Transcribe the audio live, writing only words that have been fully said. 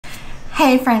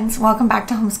Hey friends, welcome back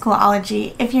to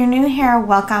Homeschool-ology. If you're new here,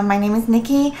 welcome. My name is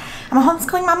Nikki. I'm a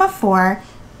homeschooling mom of 4.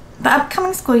 The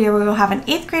upcoming school year we will have an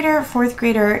 8th grader, 4th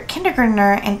grader,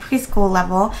 kindergartner, and preschool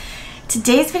level.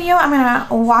 Today's video I'm going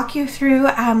to walk you through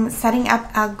setting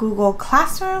up a Google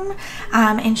Classroom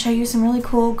and show you some really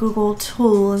cool Google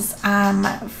tools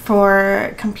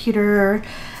for computer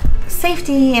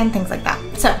safety and things like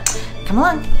that. So come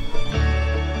along.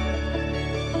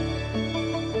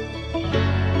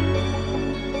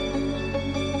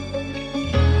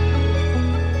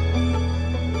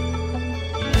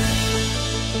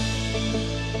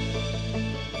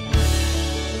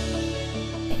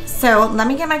 So let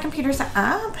me get my computer set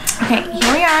up. Okay,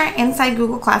 here we are inside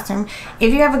Google Classroom.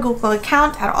 If you have a Google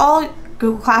account at all,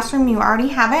 Google Classroom, you already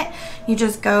have it. You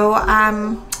just go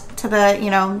to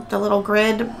the, the little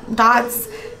grid dots,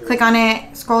 click on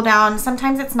it, scroll down.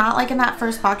 Sometimes it's not like in that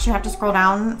first box, you have to scroll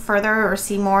down further or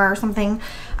see more or something,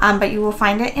 but you will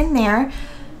find it in there.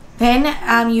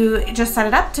 Then you just set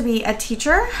it up to be a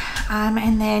teacher,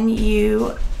 and then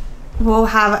you will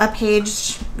have a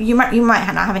page. You might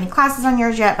not have any classes on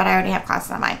yours yet, but I already have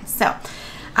classes on mine. So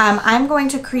I'm going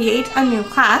to create a new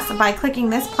class by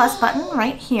clicking this plus button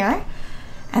right here,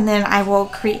 and then I will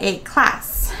create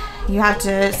class. You have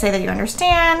to say that you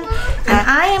understand, and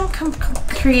I am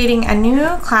creating a new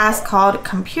class called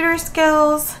Computer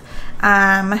Skills.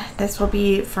 This will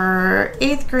be for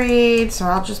 8th grade, so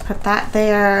I'll just put that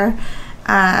there.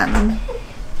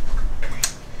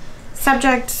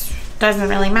 Subject doesn't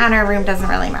really matter, room doesn't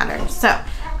really matter. So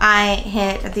I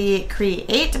hit the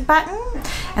create button,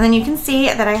 and then you can see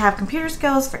that I have computer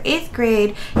skills for 8th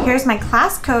grade. Here's my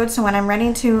class code, so when I'm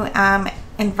ready to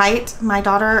invite my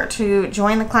daughter to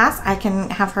join the class, I can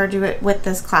have her do it with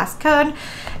this class code.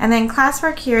 And then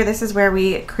classwork here, this is where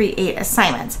we create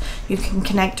assignments. You can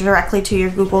connect directly to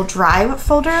your Google Drive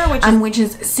folder, which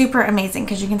is super amazing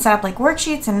because you can set up like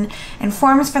worksheets and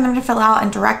forms for them to fill out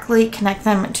and directly connect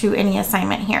them to any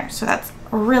assignment here. So that's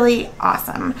really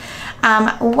awesome.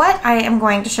 What I am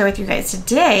going to share with you guys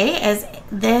today is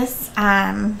this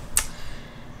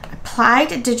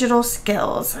applied digital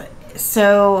skills.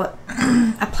 So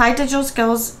applied digital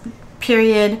skills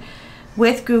period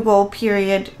with Google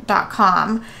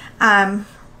period.com. I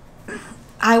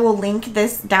will link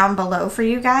this down below for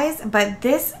you guys, but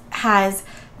this has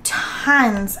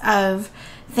tons of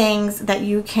things that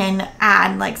you can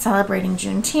add, like celebrating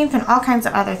Juneteenth and all kinds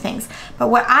of other things. But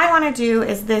what I want to do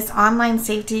is this online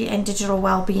safety and digital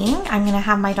well-being. I'm going to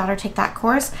have my daughter take that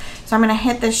course. So I'm going to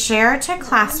hit the share to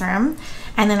classroom,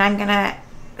 and then I'm going to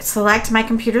select my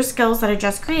computer skills that I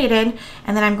just created,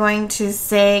 and then I'm going to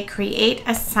say create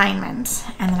assignment,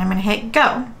 and then I'm going to hit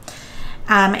go.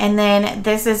 And then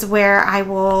this is where I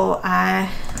will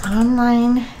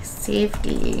online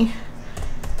safety,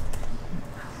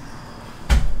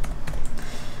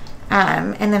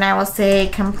 and then I will say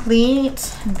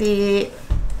complete the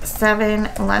 7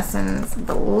 lessons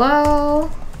below.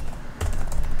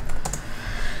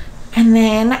 And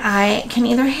then I can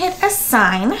either hit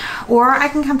assign, or I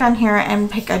can come down here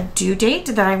and pick a due date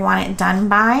that I want it done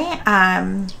by.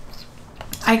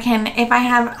 I can, if I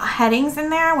have headings in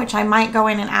there, which I might go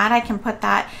in and add, I can put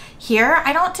that here.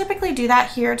 I don't typically do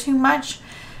that here too much.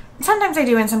 Sometimes I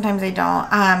do and sometimes I don't.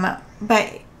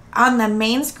 But on the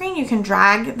main screen, you can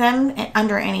drag them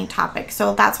under any topic.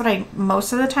 So that's what I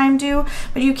most of the time do.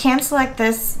 But you can select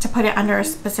this to put it under a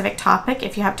specific topic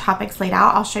if you have topics laid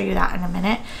out. I'll show you that in a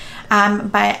minute.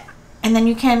 And then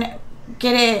you can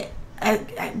get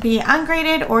it be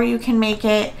ungraded, or you can make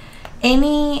it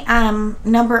any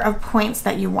number of points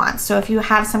that you want. So if you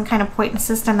have some kind of point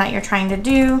system that you're trying to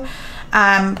do,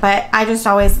 but I just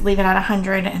always leave it at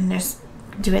 100 and just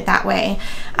do it that way,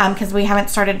 because we haven't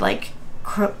started like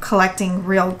collecting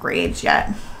real grades yet.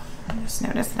 I just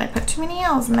noticed that I put too many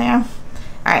L's in there. All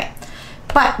right.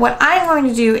 But what I'm going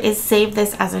to do is save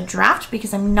this as a draft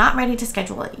because I'm not ready to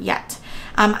schedule it yet.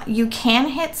 You can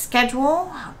hit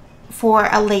schedule for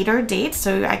a later date.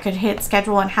 So I could hit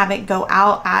schedule and have it go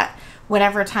out at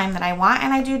whatever time that I want.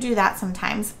 And I do that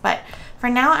sometimes. But for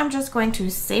now, I'm just going to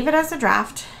save it as a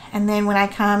draft. And then when I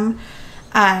come,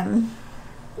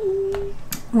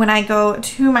 when I go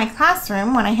to my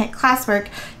classroom, when I hit classwork,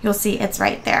 you'll see it's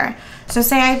right there. So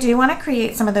say I do want to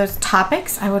create some of those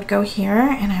topics, I would go here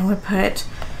and I would put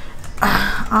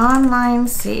online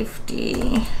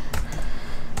safety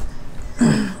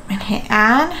and hit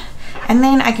add, and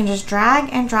then I can just drag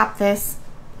and drop this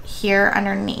here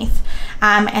underneath.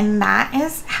 And that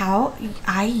is how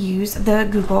I use the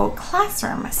Google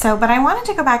Classroom. So, but I wanted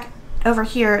to go back over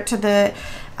here to the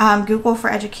Google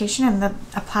for Education and the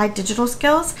Applied Digital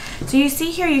Skills. So you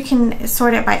see here, you can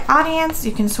sort it by audience,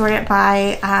 you can sort it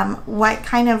by what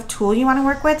kind of tool you want to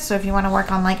work with. So if you want to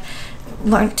work on like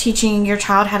teaching your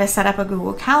child how to set up a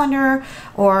Google Calendar,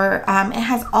 or it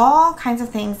has all kinds of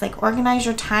things like organize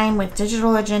your time with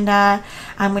digital agenda,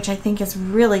 which I think is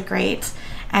really great.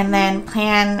 And then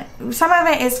plan, some of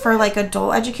it is for like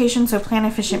adult education, so plan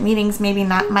efficient meetings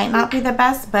might not be the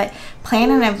best, but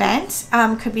plan an event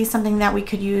could be something that we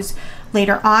could use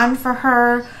later on for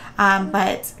her.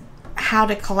 But how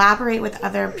to collaborate with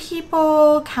other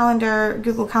people,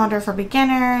 Google Calendar for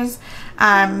beginners.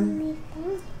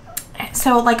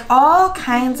 So like all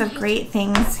kinds of great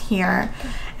things here.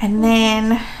 And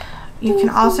then you can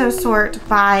also sort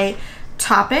by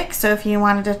topic. So if you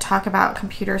wanted to talk about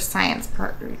computer science,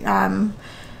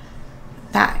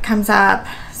 that comes up.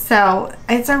 So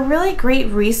it's a really great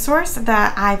resource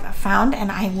that I've found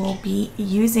and I will be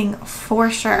using for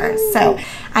sure. So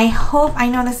I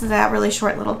know this is a really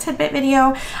short little tidbit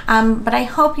video, but I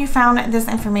hope you found this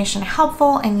information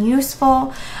helpful and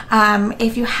useful.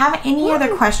 If you have any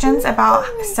other questions about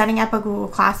setting up a Google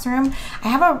Classroom, I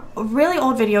have a really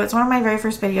old video. It's one of my very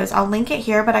first videos. I'll link it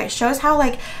here, but it shows how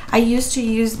like I used to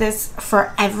use this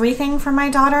for everything for my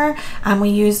daughter. We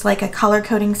used like a color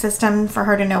coding system for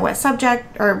her to know what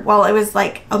subject, or well, it was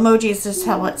like emojis to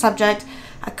tell what subject,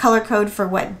 a color code for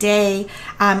what day,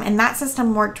 and that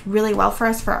system worked really well for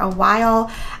us for a while.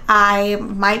 I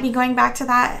might be going back to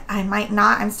that. I might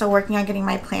not. I'm still working on getting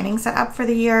my planning set up for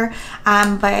the year,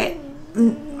 but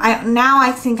now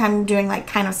I think I'm doing like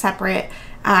kind of separate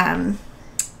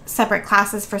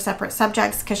classes for separate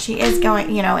subjects, because she is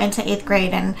going, you know, into 8th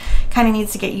grade and kind of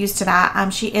needs to get used to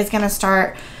that. She is going to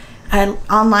start an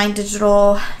online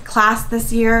digital class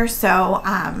this year, so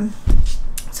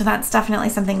so that's definitely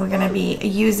something we're going to be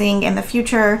using in the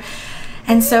future.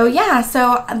 And so yeah,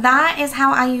 so that is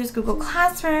how I use Google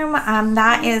Classroom.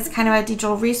 That is kind of a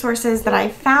digital resources that I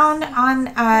found on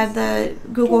the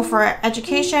Google for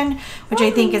Education, which I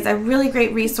think is a really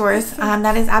great resource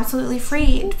that is absolutely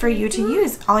free for you to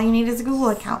use. All you need is a Google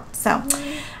account. So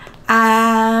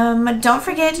don't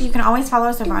forget, you can always follow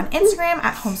us over on Instagram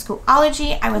at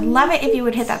Homeschool-ology. I would love it if you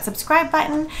would hit that subscribe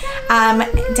button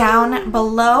down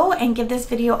below and give this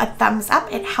video a thumbs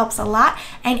up. It helps a lot.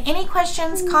 And any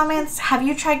questions, comments, have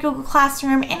you tried Google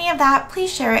Classroom, any of that,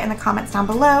 please share it in the comments down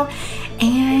below.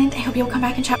 And I hope you'll come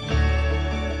back and chat.